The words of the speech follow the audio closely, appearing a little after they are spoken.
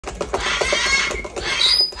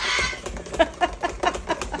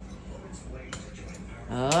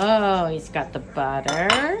Oh, he's got the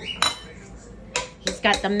butter. He's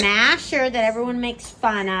got the masher that everyone makes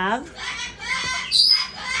fun of.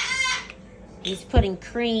 He's putting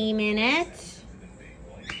cream in it.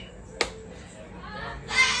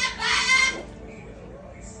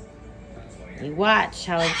 You watch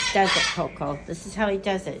how he does it, Coco. This is how he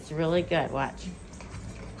does it. It's really good. Watch.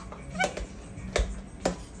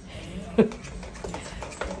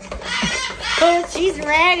 Oh, she's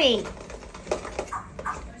ready.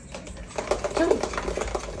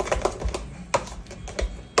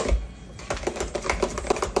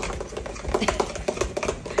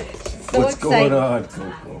 So what's excited. going on,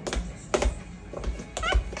 Coco?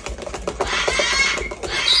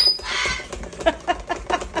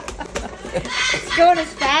 It's going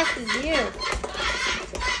as fast as you.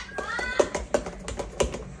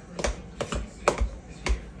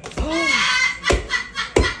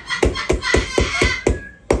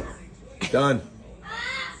 Done.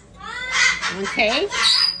 Okay.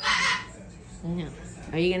 No.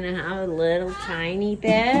 Are you gonna have a little tiny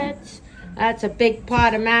bit? That's a big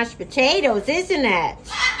pot of mashed potatoes, isn't it?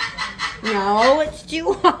 No, it's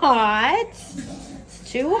too hot. It's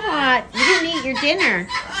too hot. You didn't eat your dinner.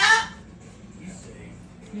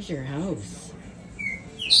 Where's your house?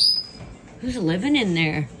 Who's living in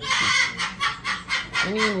there?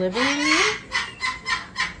 Anyone living in there?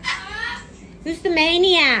 Who's the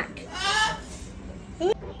maniac?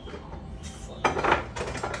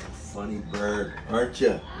 Funny bird, aren't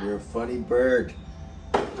you? You're a funny bird.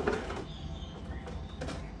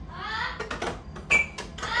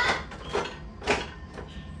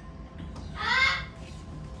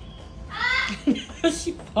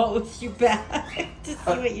 She pulls you back to see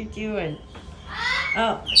what you're doing.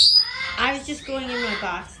 Oh, I was just going in my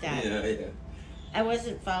box, Dad. Yeah. I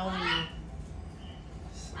wasn't following you.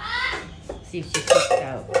 See if she flipped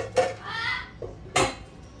out.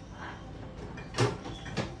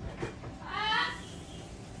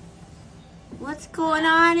 What's going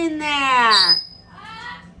on in there?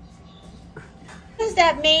 Who's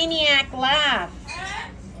that maniac laugh?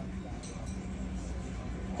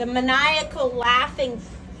 The maniacal laughing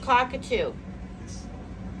cockatoo.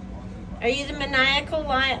 Are you the maniacal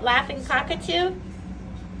laughing cockatoo?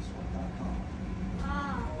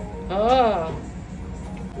 Oh.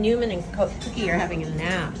 Newman and Cookie are having a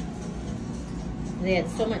nap. They had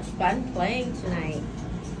so much fun playing tonight.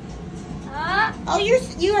 Oh,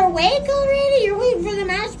 you're awake already? You're waiting for the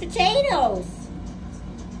mashed potatoes.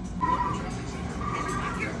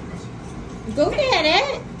 Go get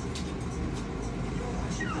it.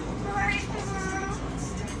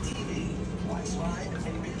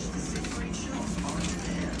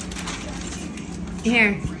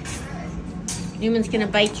 Here. Newman's gonna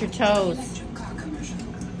bite your toes.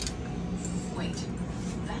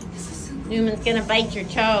 Newman's gonna bite your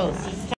toes.